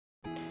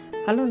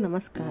Hello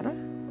ನಮಸ್ಕಾರ,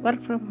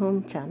 work from home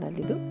channel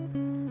ಇದು.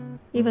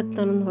 ಇವತ್ತು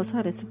ನಾನೊಂದು ಹೊಸ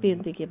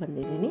ರೆಸಿಪಿಯೊಂದಿಗೆ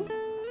ಬಂದಿದ್ದೀನಿ.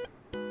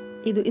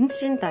 ಇದು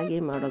ಇನ್ಸ್ಟೆಂಟ್ ಆಗಿ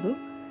ಮಾಡೋದು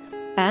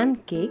PAN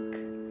cake,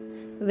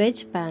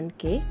 veg PAN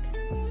cake.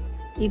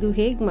 ಇದು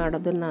ಹೇಗೆ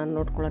ಮಾಡೋದನ್ನು ನಾನು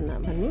ನೋಡ್ಕೊಳ್ಳೋಣ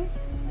ಬನ್ನಿ.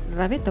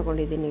 ರವೆ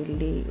ತೊಗೊಂಡಿದ್ದೀನಿ,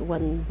 ಇಲ್ಲಿ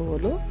 1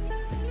 ಬೌಲು,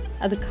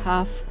 ಅದಕ್ಕೆ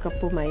 1/2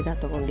 ಕಪ್ಪು ಮೈದಾ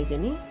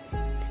ತೊಗೊಂಡಿದ್ದೀನಿ.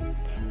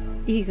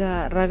 ಈಗ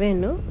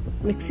ರವೆಯನ್ನು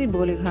ಮಿಕ್ಸಿ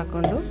ಬೌಲಿಗೆ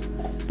ಹಾಕ್ಕೊಂಡು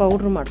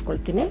ಪೌಡ್ರ್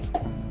ಮಾಡ್ಕೊಳ್ತೀನಿ.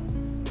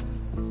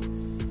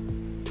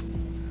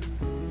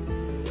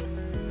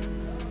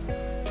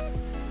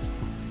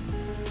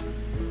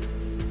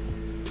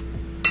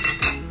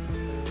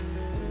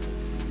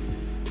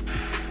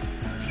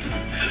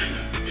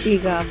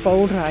 ಈಗ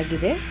ಪೌಡ್ರ್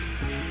ಆಗಿದೆ.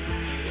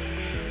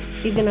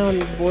 ಇದನ್ನು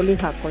ಒಂದು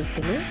ಬೌಲಿಗೆ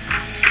ಹಾಕ್ಕೊಳ್ತೀನಿ.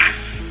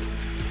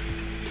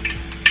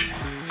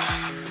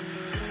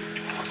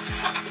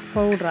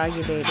 ಪೌಡ್ರ್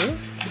ಆಗಿದೆ ಇದು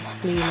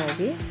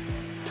ಕ್ಲೀನಾಗಿ.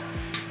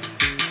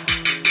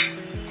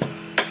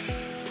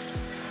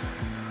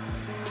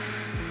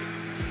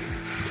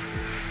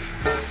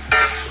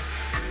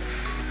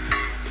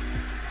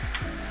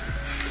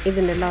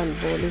 ಇದನ್ನೆಲ್ಲ ಒಂದು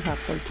ಬೌಲಿಗೆ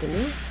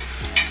ಹಾಕ್ಕೊಳ್ತೀನಿ.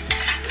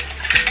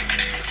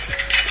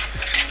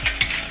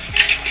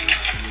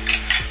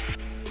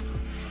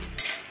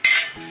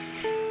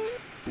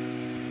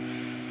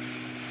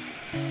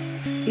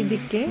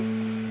 ಇದಕ್ಕೆ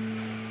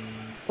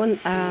ಒಂದು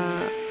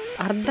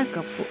ಅರ್ಧ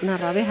ಕಪ್ಪು, ನಾನು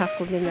ರವೆ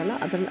ಹಾಕ್ಕೊಂಡಿದ್ದೆನಲ್ಲ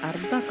ಅದರಲ್ಲಿ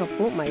ಅರ್ಧ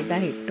ಕಪ್ಪು ಮೈದಾ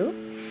ಹಿಟ್ಟು,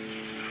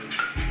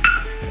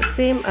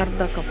 ಸೇಮ್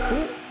ಅರ್ಧ ಕಪ್ಪು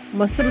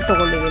ಮೊಸರು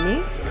ತೊಗೊಂಡಿದ್ದೀನಿ.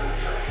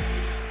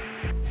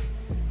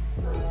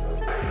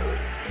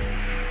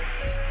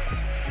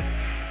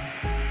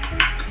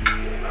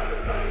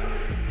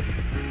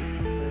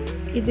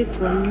 ಇದಕ್ಕೆ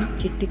ಒಂದು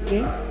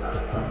ಚಿಟಿಕೆ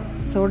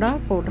ಸೋಡಾ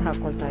ಪೌಡ್ರ್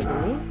ಹಾಕ್ಕೊಳ್ತಾ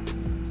ಇದ್ದೀನಿ.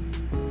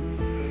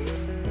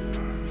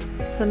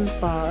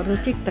 ಸ್ವಲ್ಪ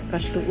ರುಚಿಗೆ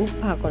ತಕ್ಕಷ್ಟು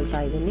ಉಪ್ಪು ಹಾಕ್ಕೊಳ್ತಾ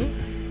ಇದ್ದೀನಿ.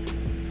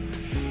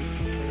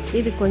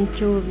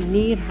 ಇದಕ್ಕೊಂಚೂರು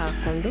ನೀರು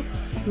ಹಾಕ್ಕೊಂಡು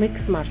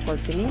ಮಿಕ್ಸ್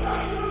ಮಾಡ್ಕೊಳ್ತೀನಿ.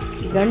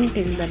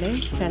 ಗಂಟಿಲ್ದಲೇ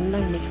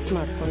ಚೆನ್ನಾಗಿ ಮಿಕ್ಸ್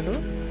ಮಾಡಿಕೊಂಡು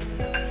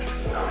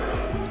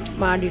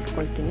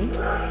ಮಾಡಿಟ್ಕೊಳ್ತೀನಿ.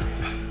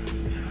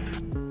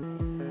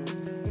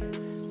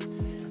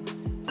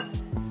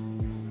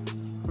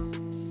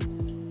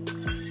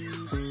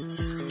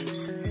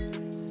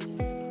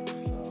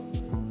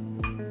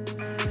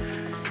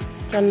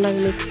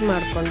 ಚೆನ್ನಾಗಿ ಮಿಕ್ಸ್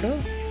ಮಾಡಿಕೊಂಡು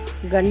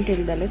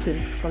ಗಂಟಿಲ್ದಲೇ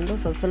ತಿರುಗಿಸ್ಕೊಂಡು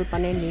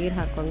ಸ್ವಲ್ಪನೇ ನೀರು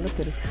ಹಾಕ್ಕೊಂಡು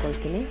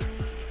ತಿರುಗಿಸ್ಕೊಳ್ತೀನಿ.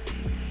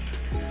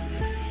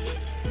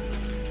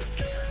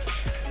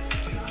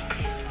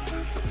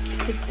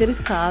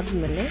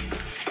 ತಿರುಗಿಸಾದ್ಮೇಲೆ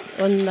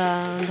ಒಂದು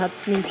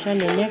 10 ನಿಮಿಷ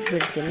ನೆನೆಯಕ್ಕೆ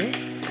ಬಿಡ್ತೀನಿ.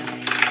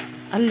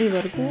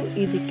 ಅಲ್ಲಿವರೆಗೂ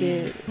ಇದಕ್ಕೆ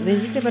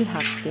ವೆಜಿಟೇಬಲ್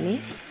ಹಾಕ್ತೀನಿ.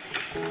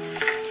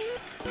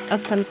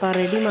 ಅದು ಸ್ವಲ್ಪ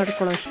ರೆಡಿ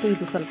ಮಾಡ್ಕೊಳ್ಳೋಷ್ಟು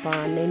ಇದು ಸ್ವಲ್ಪ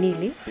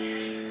ನೆನೀಲಿ.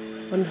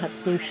 ಒಂದು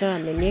 10 ನಿಮಿಷ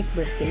ನೆನೆಯಕ್ಕೆ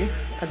ಬಿಡ್ತೀನಿ.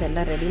 ಅದೆಲ್ಲ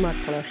ರೆಡಿ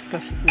ಮಾಡ್ಕೊಳ್ಳೋಷ್ಟು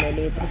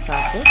ನೆನೆಯಿದ್ರೆ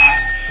ಸಾಕು.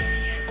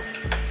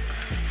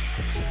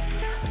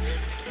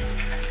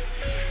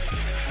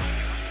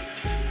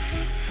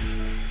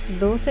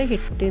 ದೋಸೆ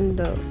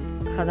ಹಿಟ್ಟಿಂದು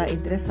ಹದ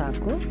ಇದ್ದರೆ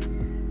ಸಾಕು,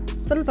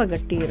 ಸ್ವಲ್ಪ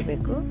ಗಟ್ಟಿ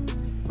ಇರಬೇಕು.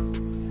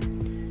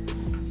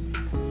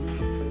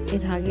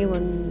 ಇದು ಹಾಗೆ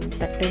ಒಂದು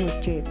ತಟ್ಟೆ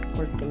ಮುಚ್ಚಿ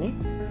ಇಟ್ಕೊಳ್ತೀನಿ.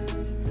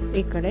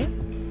 ಈ ಕಡೆ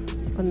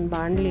ಒಂದು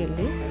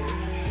ಬಾಣಲಿಯಲ್ಲಿ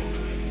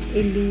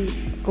ಇಲ್ಲಿ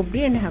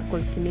ಕೊಬ್ಬರಿ ಎಣ್ಣೆ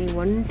ಹಾಕ್ಕೊಳ್ತೀನಿ.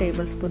 1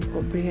 ಟೇಬಲ್ ಸ್ಪೂನ್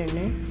ಕೊಬ್ಬರಿ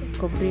ಎಣ್ಣೆ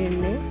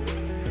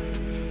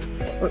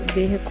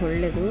ದೇಹಕ್ಕೆ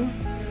ಒಳ್ಳೆಯದು.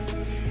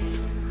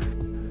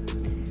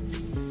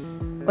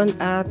 ಒಂದು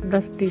ಅರ್ಧ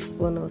ಟೀ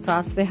ಸ್ಪೂನು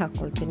ಸಾಸಿವೆ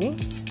ಹಾಕ್ಕೊಳ್ತೀನಿ.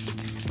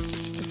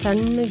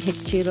 ಸಣ್ಣ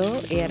ಹೆಚ್ಚಿರೋ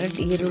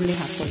 2 ಈರುಳ್ಳಿ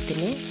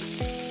ಹಾಕ್ಕೊಳ್ತೀನಿ.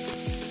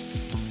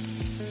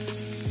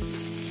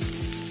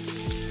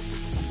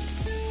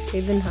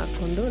 ಇದನ್ನು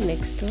ಹಾಕ್ಕೊಂಡು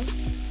ನೆಕ್ಸ್ಟು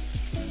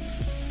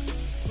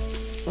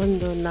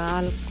ಒಂದು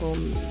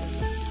 4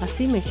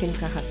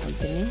 ಹಸಿಮೆಣಸಿನ್ಕಾಯಿ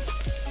ಹಾಕ್ಕೊಳ್ತೀನಿ.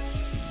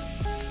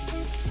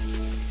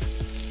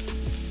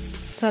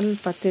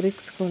 ಸ್ವಲ್ಪ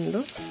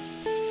ತಿರುಗಿಸ್ಕೊಂಡು,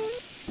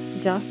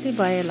 ಜಾಸ್ತಿ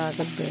ಬಾಯಲ್ಲಿ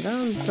ಆಗೋದು ಬೇಡ,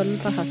 ಒಂದು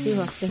ಸ್ವಲ್ಪ ಹಸಿ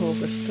ವಾಸನೆ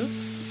ಹೋಗೋಷ್ಟು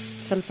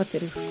ಸ್ವಲ್ಪ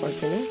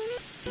ತಿರುಗಿಸ್ಕೊಳ್ತೀನಿ.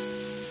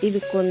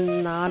 ಇದಕ್ಕೊಂದು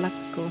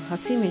 4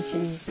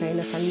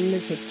 ಹಸಿಮೆಣಸಿನ್ಕಾಯಿನ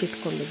ಸಣ್ಣಗೆ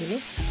ಹೆಚ್ಚಿಟ್ಕೊಂಡಿದ್ದೀನಿ,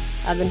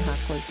 ಅದನ್ನು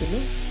ಹಾಕ್ಕೊಳ್ತೀನಿ.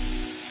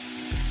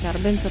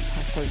 ಕರ್ಬೇವಿನ ಸೊಪ್ಪು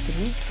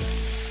ಹಾಕ್ಕೊಳ್ತೀನಿ.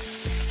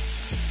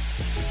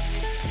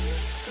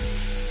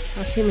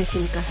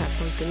 ಹಸಿಮೆಣಸಿನ್ಕಾಯಿ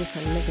ಹಾಕ್ಕೊಳ್ತೀನಿ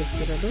ಸಣ್ಣಗೆ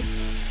ಹೆಚ್ಚಿರೋದು.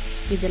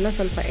 ಇದೆಲ್ಲ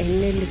ಸ್ವಲ್ಪ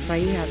ಎಣ್ಣೆಯಲ್ಲಿ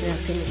ಫ್ರೈ ಆದರೆ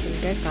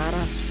ಹಸಿಮೆಣಸಿನ್ಕಾಯಿ ಖಾರ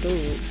ಅಷ್ಟು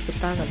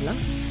ಗೊತ್ತಾಗಲ್ಲ.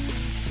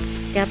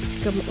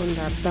 ಕ್ಯಾಪ್ಸಿಕಮ್ ಒಂದು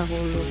ಅರ್ಧ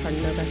ಹೋಳು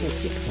ಸಣ್ಣದಾಗಿ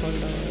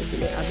ಹೆಚ್ಚಿಟ್ಕೊಂಡು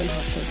ಇದ್ದೀನಿ, ಅದನ್ನು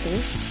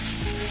ಹಾಕ್ಕೊಳ್ತೀನಿ.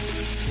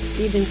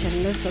 ಇದನ್ನು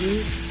ಚೆನ್ನಾಗಿ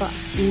ಸ್ವಲ್ಪ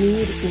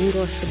ನೀರು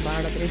ಹಿಂಗೋಷ್ಟು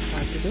ಬಾಡಿದ್ರೆ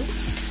ಸಾಕಿದು.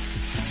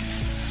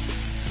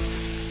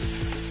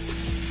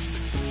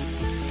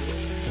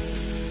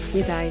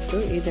 ಇದಾಯಿತು.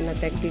 ಇದನ್ನು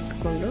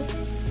ತೆಗೆದಿಟ್ಕೊಂಡು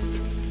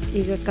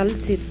ಈಗ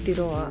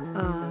ಕಲಸಿಟ್ಟಿರೋ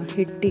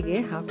ಹಿಟ್ಟಿಗೆ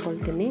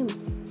ಹಾಕ್ಕೊಳ್ತೀನಿ.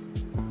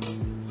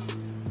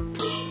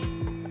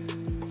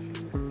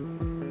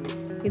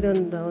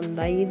 ಇದೊಂದು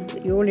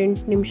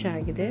 5-7-8 ನಿಮಿಷ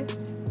ಆಗಿದೆ.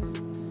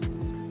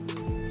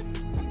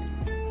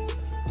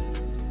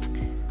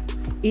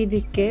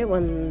 ಇದಕ್ಕೆ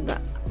ಒಂದು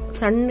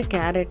ಸಣ್ಣ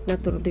ಕ್ಯಾರೆಟ್ನ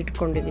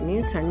ತುರಿದಿಟ್ಕೊಂಡಿದ್ದೀನಿ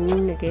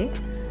ಸಣ್ಣಗೆ,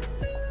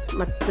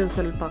 ಮತ್ತು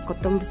ಸ್ವಲ್ಪ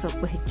ಕೊತ್ತಂಬರಿ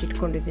ಸೊಪ್ಪು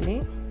ಹೆಚ್ಚಿಟ್ಕೊಂಡಿದ್ದೀನಿ.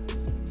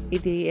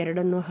 ಇದು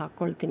ಎರಡನ್ನೂ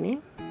ಹಾಕ್ಕೊಳ್ತೀನಿ.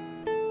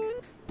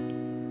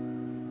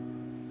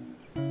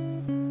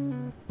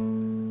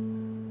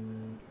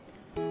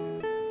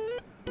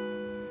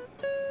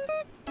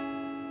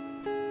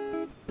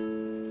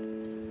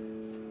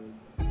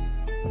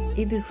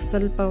 ಇದಕ್ಕೆ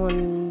ಸ್ವಲ್ಪ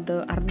ಒಂದು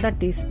ಅರ್ಧ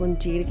ಟೀ ಸ್ಪೂನ್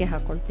ಜೀರಿಗೆ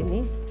ಹಾಕ್ಕೊಳ್ತೀನಿ.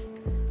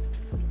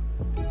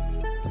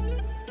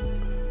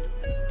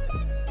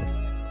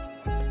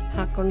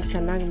 ಹಾಕ್ಕೊಂಡು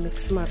ಚೆನ್ನಾಗಿ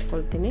ಮಿಕ್ಸ್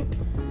ಮಾಡ್ಕೊಳ್ತೀನಿ.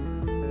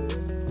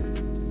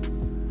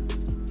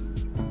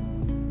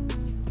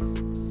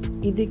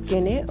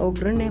 ಇದಕ್ಕೇನೆ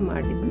ಒಗ್ಗರಣೆ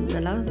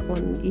ಮಾಡಿದ್ನಲ್ಲ,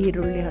 ಒಂದು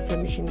ಈರುಳ್ಳಿ,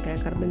 ಹಸಿಮೆಣಸಿನ್ಕಾಯಿ,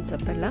 ಕರ್ಬೇವಿನ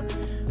ಸೊಪ್ಪೆಲ್ಲ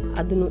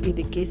ಅದನ್ನು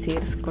ಇದಕ್ಕೆ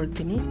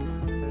ಸೇರಿಸ್ಕೊಳ್ತೀನಿ.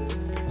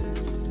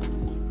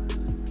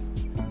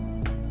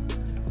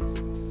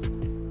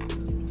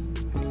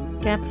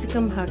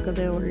 ಕ್ಯಾಪ್ಸಿಕಮ್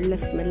ಹಾಕಿದ್ರೆ ಒಳ್ಳೆ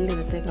ಸ್ಮೆಲ್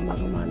ಇರುತ್ತೆ, ಘಮ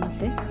ಘಮ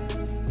ಅನ್ನತ್ತೆ.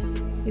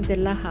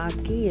 ಇದೆಲ್ಲ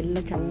ಹಾಕಿ ಎಲ್ಲ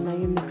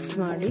ಚೆನ್ನಾಗಿ ಮಿಕ್ಸ್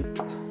ಮಾಡಿ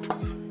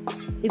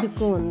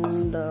ಇದಕ್ಕೂ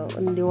ಒಂದು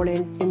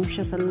 7-8 ನಿಮಿಷ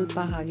ಸ್ವಲ್ಪ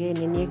ಹಾಗೆ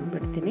ನೆನೆಯಕ್ಕೆ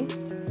ಬಿಡ್ತೀನಿ.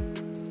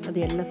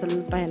 ಅದೆಲ್ಲ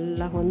ಸ್ವಲ್ಪ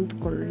ಎಲ್ಲ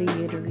ಹೊಂದ್ಕೊಳ್ಳಿ,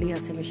 ಈರುಳ್ಳಿ,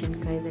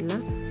 ಹಸಿಮೆಣಸಿನ್ಕಾಯಿ ಇದೆಲ್ಲ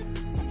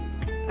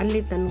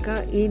ಅಲ್ಲಿ ತನಕ.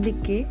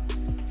 ಇದಕ್ಕೆ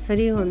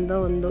ಸರಿ ಹೊಂದೋ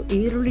ಒಂದು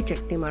ಈರುಳ್ಳಿ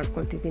ಚಟ್ನಿ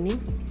ಮಾಡ್ಕೊಳ್ತಿದ್ದೀನಿ.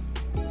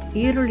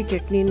 ಈರುಳ್ಳಿ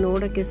ಚಟ್ನಿ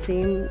ನೋಡೋಕ್ಕೆ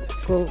ಸೇಮ್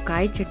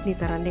ಕಾಯಿ ಚಟ್ನಿ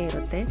ಥರನೇ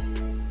ಇರುತ್ತೆ,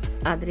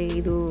 ಆದರೆ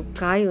ಇದು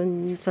ಕಾಯಿ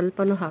ಒಂದು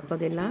ಸ್ವಲ್ಪನೂ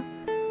ಹಾಕೋದಿಲ್ಲ,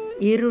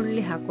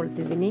 ಈರುಳ್ಳಿ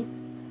ಹಾಕ್ಕೊಳ್ತಿದ್ದೀನಿ.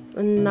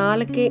 ಒಂದು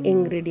 4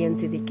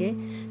 ಇಂಗ್ರೀಡಿಯೆಂಟ್ಸ್ ಇದಕ್ಕೆ.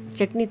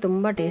 ಚಟ್ನಿ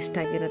ತುಂಬ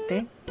ಟೇಸ್ಟಾಗಿರುತ್ತೆ.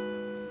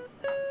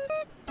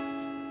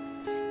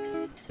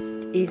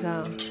 ಈಗ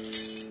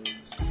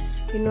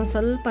ಇನ್ನೂ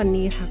ಸ್ವಲ್ಪ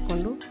ನೀರು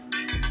ಹಾಕ್ಕೊಂಡು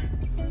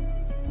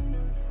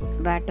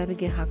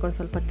ಬ್ಯಾಟರ್ಗೆ ಹಾಕ್ಕೊಂಡು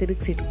ಸ್ವಲ್ಪ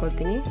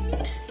ತಿರುಗಿಸಿಟ್ಕೊಳ್ತೀನಿ.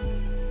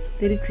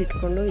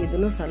 ತಿರುಗಿಸಿಟ್ಕೊಂಡು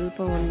ಇದನ್ನು ಸ್ವಲ್ಪ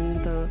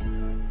ಒಂದು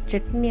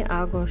ಚಟ್ನಿ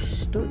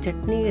ಆಗೋಷ್ಟು,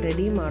 ಚಟ್ನಿ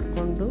ರೆಡಿ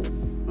ಮಾಡಿಕೊಂಡು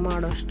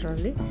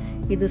ಮಾಡೋಷ್ಟರಲ್ಲಿ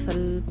ಇದು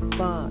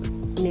ಸ್ವಲ್ಪ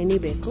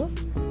ನೆನಿಬೇಕು.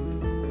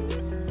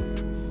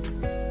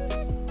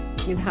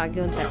 ಇದು ಹಾಗೆ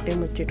ಒಂದು ತಟ್ಟೆ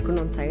ಮುಚ್ಚಿಟ್ಕೊಂಡು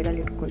ಒಂದು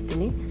ಸೈಡಲ್ಲಿ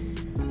ಇಟ್ಕೊಳ್ತೀನಿ.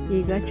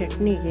 ಈಗ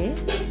ಚಟ್ನಿಗೆ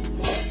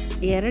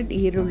 2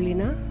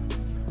 ಈರುಳ್ಳಿನ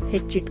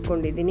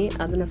ಹೆಚ್ಚಿಟ್ಕೊಂಡಿದ್ದೀನಿ.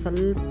 ಅದನ್ನು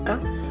ಸ್ವಲ್ಪ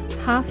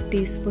 1/2 ಟೀ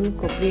ಸ್ಪೂನ್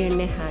ಕೊಬ್ಬರಿ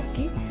ಎಣ್ಣೆ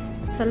ಹಾಕಿ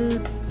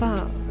ಸ್ವಲ್ಪ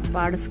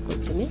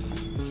ಬಾಡಿಸ್ಕೊಳ್ತೀನಿ.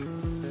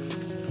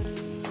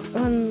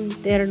 ಒಂದು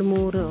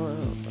 2-3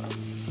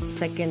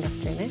 ಸೆಕೆಂಡ್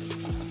ಅಷ್ಟೇ.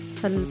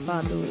 ಸ್ವಲ್ಪ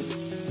ಅದು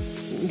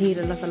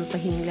ನೀರೆಲ್ಲ ಸ್ವಲ್ಪ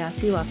ಹಿಂಗೆ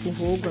ಹಸಿ ವಾಸನೆ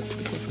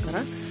ಹೋಗೋದಕ್ಕೋಸ್ಕರ.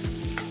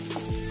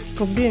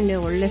 ಕೊಬ್ಬರಿ ಎಣ್ಣೆ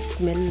ಒಳ್ಳೆ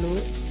ಸ್ಮೆಲ್ಲು,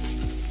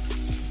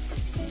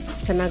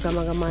 ಚೆನ್ನಾಗಿ ಘಮ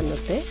ಘಮ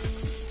ಅನ್ನುತ್ತೆ.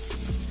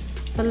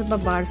 ಸ್ವಲ್ಪ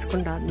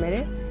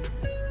ಬಾಡಿಸ್ಕೊಂಡಾದ್ಮೇಲೆ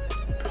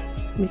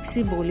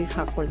ಮಿಕ್ಸಿ ಬೌಲಿಗೆ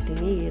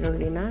ಹಾಕ್ಕೊಳ್ತೀನಿ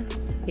ಈರುಳ್ಳಿನ.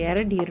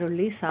 2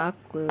 ಈರುಳ್ಳಿ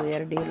ಸಾಕು,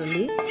 2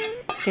 ಈರುಳ್ಳಿ.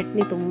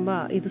 ಚಟ್ನಿ ತುಂಬ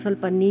ಇದು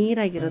ಸ್ವಲ್ಪ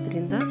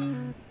ನೀರಾಗಿರೋದ್ರಿಂದ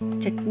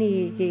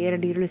ಚಟ್ನಿಗೆ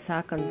 2 ಈರುಳ್ಳಿ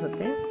ಸಾಕು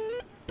ಅನಿಸುತ್ತೆ.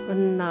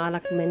 ಒಂದು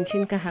 4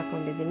 ಮೆಣಸಿನ್ಕಾಯಿ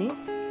ಹಾಕ್ಕೊಂಡಿದ್ದೀನಿ.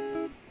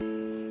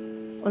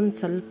 ಒಂದು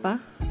ಸ್ವಲ್ಪ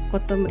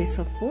ಕೊತ್ತಂಬರಿ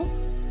ಸೊಪ್ಪು,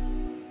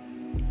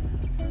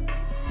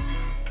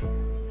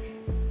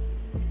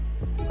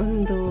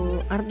 ಒಂದು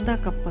ಅರ್ಧ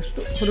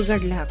ಕಪ್ಪಷ್ಟು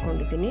ಹುರುಗಡ್ಲೆ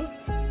ಹಾಕ್ಕೊಂಡಿದ್ದೀನಿ.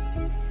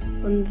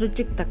 ಒಂದು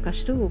ರುಚಿಗೆ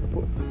ತಕ್ಕಷ್ಟು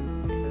ಉಪ್ಪು.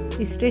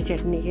 ಇಷ್ಟೇ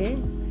ಚಟ್ನಿಗೆ.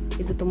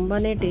 ಇದು ತುಂಬಾ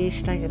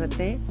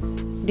ಟೇಸ್ಟಾಗಿರುತ್ತೆ,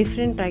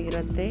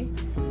 ಡಿಫ್ರೆಂಟಾಗಿರುತ್ತೆ.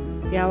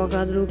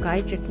 ಯಾವಾಗಾದರೂ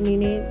ಕಾಯಿ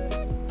ಚಟ್ನಿನೇ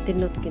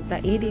ತಿನ್ನೋದಕ್ಕಿಂತ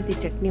ಈ ರೀತಿ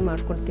ಚಟ್ನಿ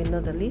ಮಾಡ್ಕೊಂಡು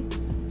ತಿನ್ನೋದಲ್ಲಿ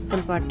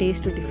ಸ್ವಲ್ಪ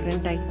ಟೇಸ್ಟು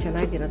ಡಿಫ್ರೆಂಟಾಗಿ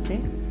ಚೆನ್ನಾಗಿರುತ್ತೆ.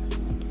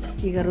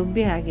 ಈಗ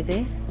ರುಬ್ಬಿ ಆಗಿದೆ.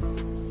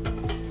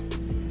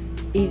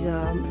 ಈಗ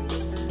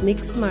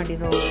ಮಿಕ್ಸ್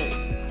ಮಾಡಿರೋ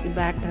ಈ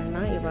ಬ್ಯಾಟರ್ನ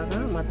ಇವಾಗ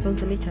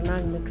ಮತ್ತೊಂದ್ಸಲಿ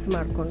ಚೆನ್ನಾಗಿ ಮಿಕ್ಸ್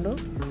ಮಾಡಿಕೊಂಡು,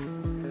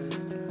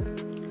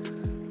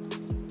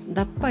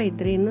 ದಪ್ಪ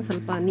ಇದ್ದರೆ ಇನ್ನೂ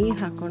ಸ್ವಲ್ಪ ನೀರು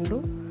ಹಾಕ್ಕೊಂಡು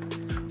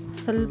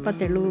ಸ್ವಲ್ಪ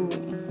ತೆಳು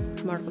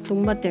ಮಾಡ್ಕೊ,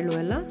 ತುಂಬ ತೆಳು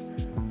ಎಲ್ಲ,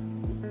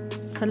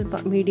 ಸ್ವಲ್ಪ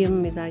ಮೀಡಿಯಮ್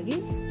ಇದಾಗಿ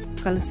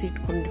ಕಲಸಿ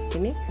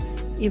ಇಟ್ಕೊಂಡಿರ್ತೀನಿ.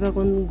 ಇವಾಗ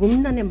ಒಂದು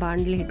ಗುಂಡನೆ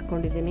ಬಾಣಲಿ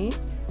ಇಟ್ಕೊಂಡಿದ್ದೀನಿ.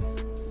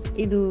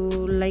 ಇದು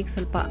ಲೈಕ್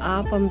ಸ್ವಲ್ಪ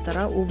ಆಪಮ್ ಥರ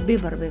ಉಬ್ಬಿ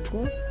ಬರಬೇಕು.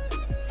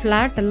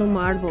 ಫ್ಲ್ಯಾಟಲ್ಲೂ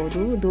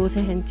ಮಾಡ್ಬೋದು,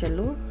 ದೋಸೆ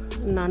ಹೆಂಚಲ್ಲೂ.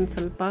 ನಾನು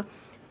ಸ್ವಲ್ಪ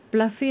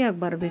ಪ್ಲಫಿಯಾಗಿ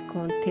ಬರಬೇಕು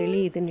ಅಂಥೇಳಿ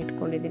ಇದನ್ನು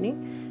ಇಟ್ಕೊಂಡಿದ್ದೀನಿ.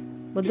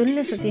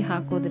 ಮೊದಲನೇ ಸತಿ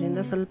ಹಾಕೋದ್ರಿಂದ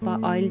ಸ್ವಲ್ಪ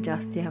ಆಯಿಲ್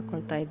ಜಾಸ್ತಿ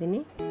ಹಾಕ್ಕೊಳ್ತಾ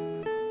ಇದ್ದೀನಿ.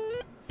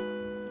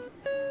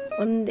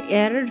 ಒಂದು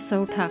 2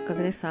 ಸೌಟ್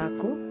ಹಾಕಿದ್ರೆ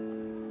ಸಾಕು.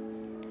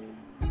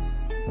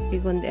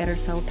 ಈಗ ಒಂದು 2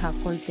 ಸೌಟ್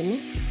ಹಾಕ್ಕೊಳ್ತೀನಿ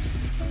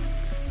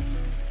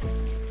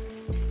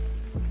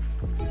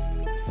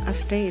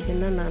ಅಷ್ಟೇ.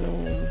 ಇದನ್ನು ನಾನು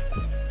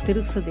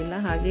ತಿರುಗಿಸೋದಿಲ್ಲ,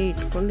 ಹಾಗೆ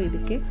ಇಟ್ಕೊಂಡು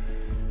ಇದಕ್ಕೆ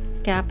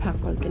ಕ್ಯಾಪ್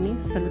ಹಾಕ್ಕೊಳ್ತೀನಿ.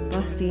 ಸ್ವಲ್ಪ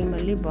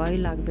ಸ್ಟೀಮಲ್ಲಿ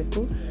ಬಾಯ್ಲ್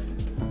ಆಗಬೇಕು.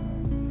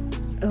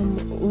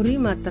 ಉರಿ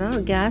ಮಾತ್ರ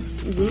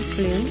ಗ್ಯಾಸ್ದು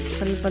ಫ್ಲೇಮ್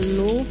ಸ್ವಲ್ಪ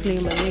ಲೋ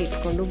ಫ್ಲೇಮಲ್ಲೇ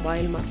ಇಟ್ಕೊಂಡು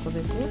ಬಾಯ್ಲ್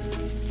ಮಾಡ್ಕೋಬೇಕು.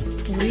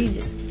 ಉರಿ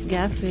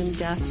ಗ್ಯಾಸ್ ಫ್ಲೇಮ್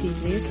ಜಾಸ್ತಿ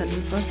ಇದ್ದರೆ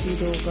ಸ್ವಲ್ಪ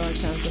ಸೀದೋಗೋ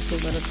ಚಾನ್ಸಸ್ಸು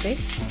ಬರುತ್ತೆ.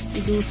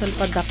 ಇದು ಸ್ವಲ್ಪ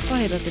ದಪ್ಪ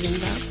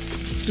ಇರೋದ್ರಿಂದ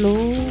ಸ್ಲೋ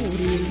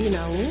ಉರಿಯಲ್ಲಿ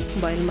ನಾವು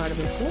ಬಾಯ್ಲ್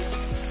ಮಾಡಬೇಕು.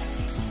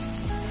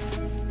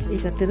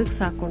 ಈಗ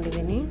ತಿರುಗಿಸಿ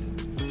ಹಾಕ್ಕೊಂಡಿದ್ದೀನಿ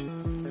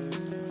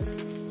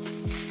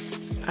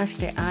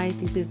ಅಷ್ಟೇ.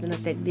 ಆಯ್ತು, ಇದನ್ನು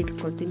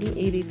ತೆಗೆದಿಟ್ಕೊಳ್ತೀನಿ.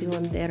 ಈ ರೀತಿ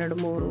ಒಂದು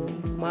 2-3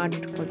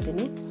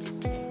 ಮಾಡಿಟ್ಕೊಳ್ತೀನಿ.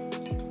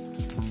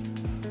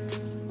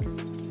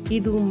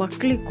 ಇದು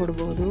ಮಕ್ಕಳಿಗೆ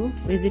ಕೊಡ್ಬೋದು.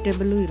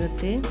 ವೆಜಿಟೇಬಲ್ಲು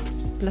ಇರುತ್ತೆ,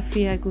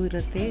 ಫ್ಲಫಿಯಾಗೂ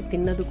ಇರುತ್ತೆ,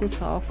 ತಿನ್ನೋದಕ್ಕೂ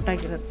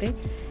ಸಾಫ್ಟಾಗಿರುತ್ತೆ.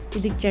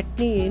 ಇದಕ್ಕೆ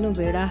ಚಟ್ನಿ ಏನು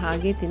ಬೇಡ,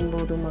 ಹಾಗೆ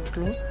ತಿನ್ಬೋದು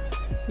ಮಕ್ಕಳು.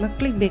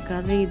 ಮಕ್ಕಳಿಗೆ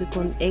ಬೇಕಾದರೆ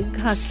ಇದಕ್ಕೊಂದು ಎಗ್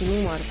ಹಾಕಿನೂ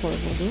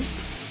ಮಾಡ್ಕೊಳ್ಬೋದು.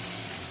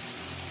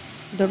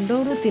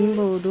 ದೊಡ್ಡವರು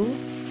ತಿನ್ಬೋದು.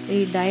 ಈ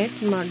ಡಯಟ್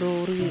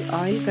ಮಾಡೋರಿಗೆ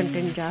ಆಯಿಲ್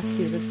ಕಂಟೆಂಟ್ ಜಾಸ್ತಿ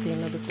ಇರುತ್ತೆ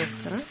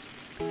ಅನ್ನೋದಕ್ಕೋಸ್ಕರ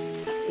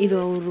ಇದು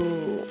ಅವರು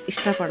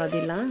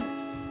ಇಷ್ಟಪಡೋದಿಲ್ಲ.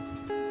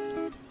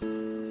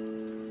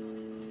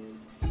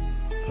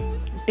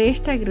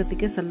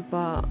 ಟೇಸ್ಟಾಗಿರೋದಕ್ಕೆ ಸ್ವಲ್ಪ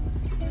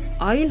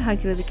ಆಯಿಲ್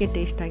ಹಾಕಿರೋದಕ್ಕೆ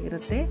ಟೇಸ್ಟ್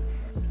ಆಗಿರುತ್ತೆ.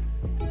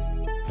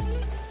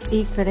 ಈ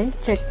ಕಡೆ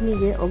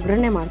ಚಟ್ನಿಗೆ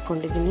ಒಗ್ಗರಣೆ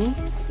ಮಾಡ್ಕೊಂಡಿದ್ದೀನಿ.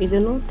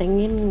 ಇದನ್ನು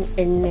ತೆಂಗಿನ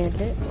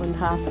ಎಣ್ಣೆಗೆ ಒಂದು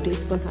 1/2 ಟೀ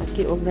ಸ್ಪೂನ್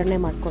ಹಾಕಿ ಒಗ್ಗರಣೆ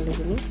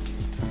ಮಾಡ್ಕೊಂಡಿದ್ದೀನಿ.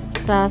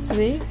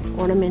 ಸಾಸಿವೆ,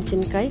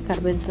 ಒಣಮೆಣಸಿನ್ಕಾಯಿ,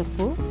 ಕರಿಬೇವಿನ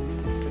ಸೊಪ್ಪು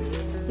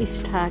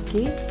ಇಷ್ಟು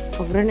ಹಾಕಿ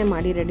ಒಗ್ಗರಣೆ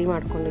ಮಾಡಿ ರೆಡಿ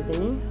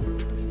ಮಾಡ್ಕೊಂಡಿದ್ದೀನಿ.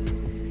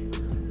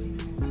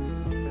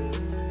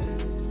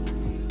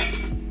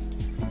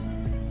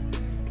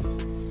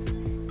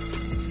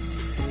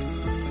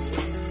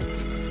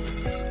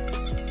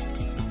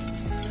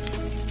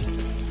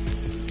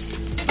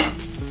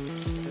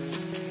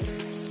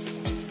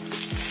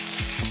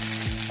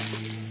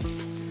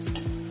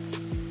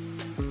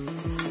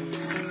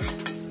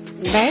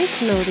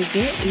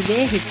 ಡಯಟ್ನವರಿಗೆ ಇದೇ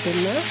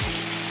ಹಿಟ್ಟನ್ನು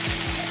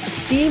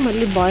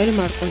ಸ್ಟೀಮಲ್ಲಿ ಬಾಯ್ಲ್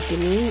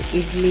ಮಾಡ್ಕೊತೀನಿ,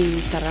 ಇಡ್ಲಿ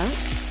ಈ ಥರ.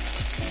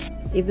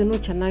 ಇದನ್ನು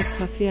ಚೆನ್ನಾಗಿ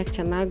ಫ್ಲಫಿಯಾಗಿ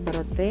ಚೆನ್ನಾಗಿ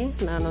ಬರುತ್ತೆ.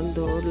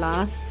 ನಾನೊಂದು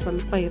ಲಾಸ್ಟ್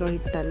ಸ್ವಲ್ಪ ಇರೋ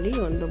ಹಿಟ್ಟಲ್ಲಿ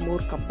ಒಂದು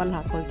 3 ಕಪ್ಪಲ್ಲಿ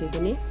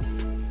ಹಾಕ್ಕೊಳ್ತಿದ್ದೀನಿ.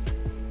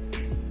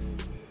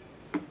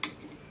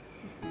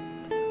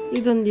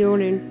 ಇದೊಂದು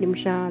 7-8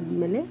 ನಿಮಿಷ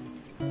ಆದಮೇಲೆ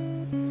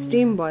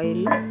ಸ್ಟೀಮ್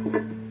ಬಾಯ್ಲ್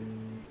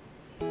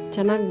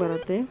ಚೆನ್ನಾಗಿ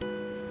ಬರುತ್ತೆ.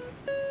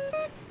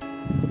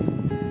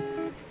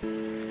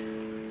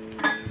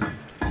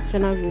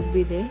 ಚೆನ್ನಾಗಿ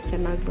ಉಬ್ಬಿದೆ,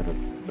 ಚೆನ್ನಾಗಿ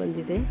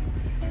ಬಂದಿದೆ.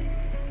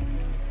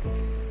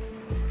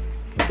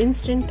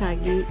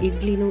 ಇನ್ಸ್ಟೆಂಟಾಗಿ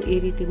ಇಡ್ಲಿನೂ ಈ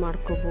ರೀತಿ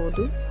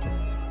ಮಾಡ್ಕೋಬೋದು,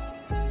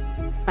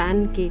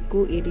 ಪ್ಯಾನ್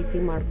ಕೇಕು ಈ ರೀತಿ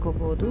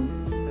ಮಾಡ್ಕೋಬೋದು.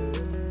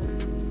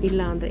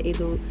 ಇಲ್ಲಾಂದರೆ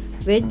ಇದು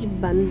ವೆಜ್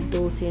ಬನ್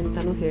ದೋಸೆ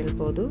ಅಂತಲೂ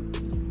ಹೇಳ್ಬೋದು.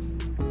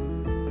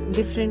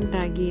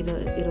 ಡಿಫ್ರೆಂಟಾಗಿ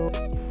ಇರೋ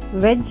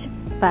ವೆಜ್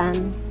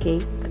ಪ್ಯಾನ್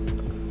ಕೇಕ್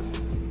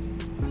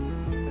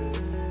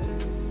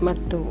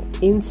ಮತ್ತು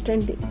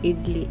instant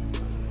idli,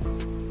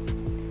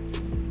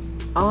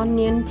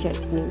 onion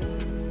chutney,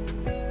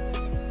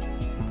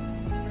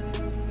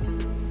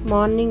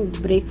 morning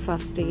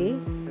ಬ್ರೇಕ್ಫಾಸ್ಟಿಗೆ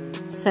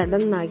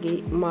ಸಡನ್ನಾಗಿ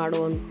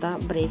ಮಾಡುವಂಥ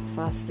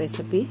ಬ್ರೇಕ್ಫಾಸ್ಟ್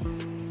ರೆಸಿಪಿ.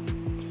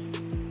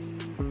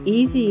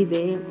 ಈಸಿ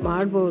ಇದೆ,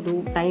 ಮಾಡ್ಬೋದು,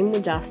 ಟೈಮು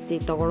ಜಾಸ್ತಿ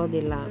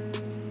ತಗೊಳ್ಳೋದಿಲ್ಲ,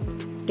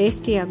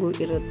 ಟೇಸ್ಟಿಯಾಗೂ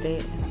ಇರುತ್ತೆ.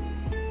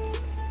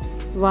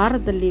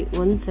 ವಾರದಲ್ಲಿ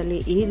ಒಂದ್ಸಲ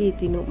ಈ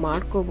ರೀತಿನೂ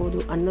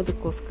ಮಾಡ್ಕೋಬೋದು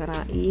ಅನ್ನೋದಕ್ಕೋಸ್ಕರ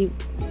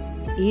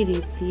ಈ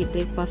ರೀತಿ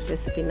ಬ್ರೇಕ್ಫಾಸ್ಟ್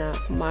ರೆಸಿಪಿನ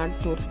ಮಾಡಿ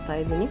ತೋರಿಸ್ತಾ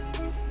ಇದ್ದೀನಿ.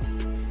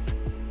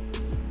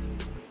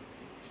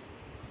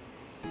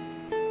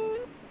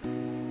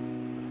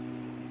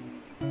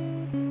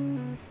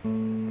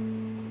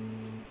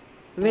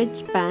 ವೆಜ್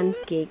ಪ್ಯಾನ್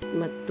ಕೇಕ್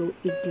ಮತ್ತು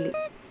ಇಡ್ಲಿ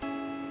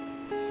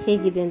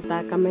ಹೇಗಿದೆ ಅಂತ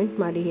ಕಮೆಂಟ್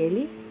ಮಾಡಿ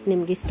ಹೇಳಿ.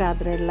 ನಿಮ್ಗೆ ಇಷ್ಟ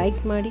ಆದರೆ ಲೈಕ್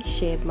ಮಾಡಿ,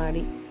 ಶೇರ್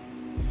ಮಾಡಿ,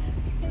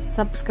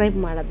 ಸಬ್ಸ್ಕ್ರೈಬ್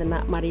ಮಾಡೋದನ್ನು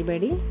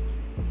ಮರಿಬೇಡಿ.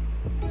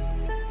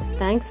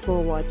 Thanks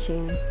for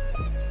watching.